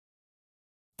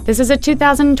This is a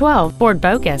 2012 Ford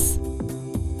Focus.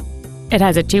 It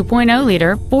has a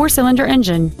 2.0-liter four-cylinder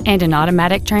engine and an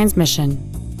automatic transmission.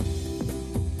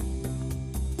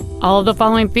 All of the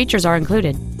following features are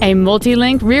included: a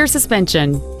multi-link rear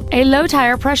suspension, a low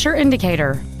tire pressure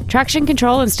indicator, traction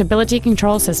control and stability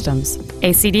control systems,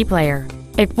 a CD player,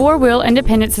 a four-wheel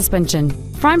independent suspension,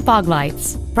 front fog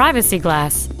lights, privacy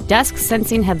glass, dusk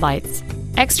sensing headlights,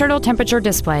 external temperature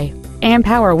display, and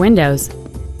power windows.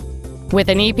 With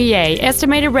an EPA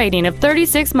estimated rating of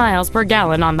 36 miles per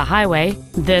gallon on the highway,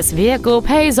 this vehicle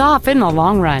pays off in the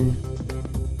long run.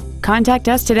 Contact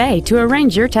us today to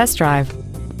arrange your test drive.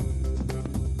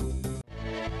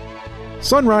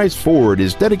 Sunrise Ford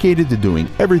is dedicated to doing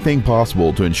everything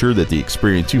possible to ensure that the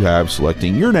experience you have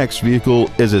selecting your next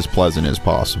vehicle is as pleasant as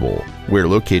possible. We're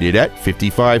located at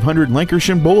 5500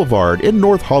 Lankershim Boulevard in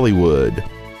North Hollywood.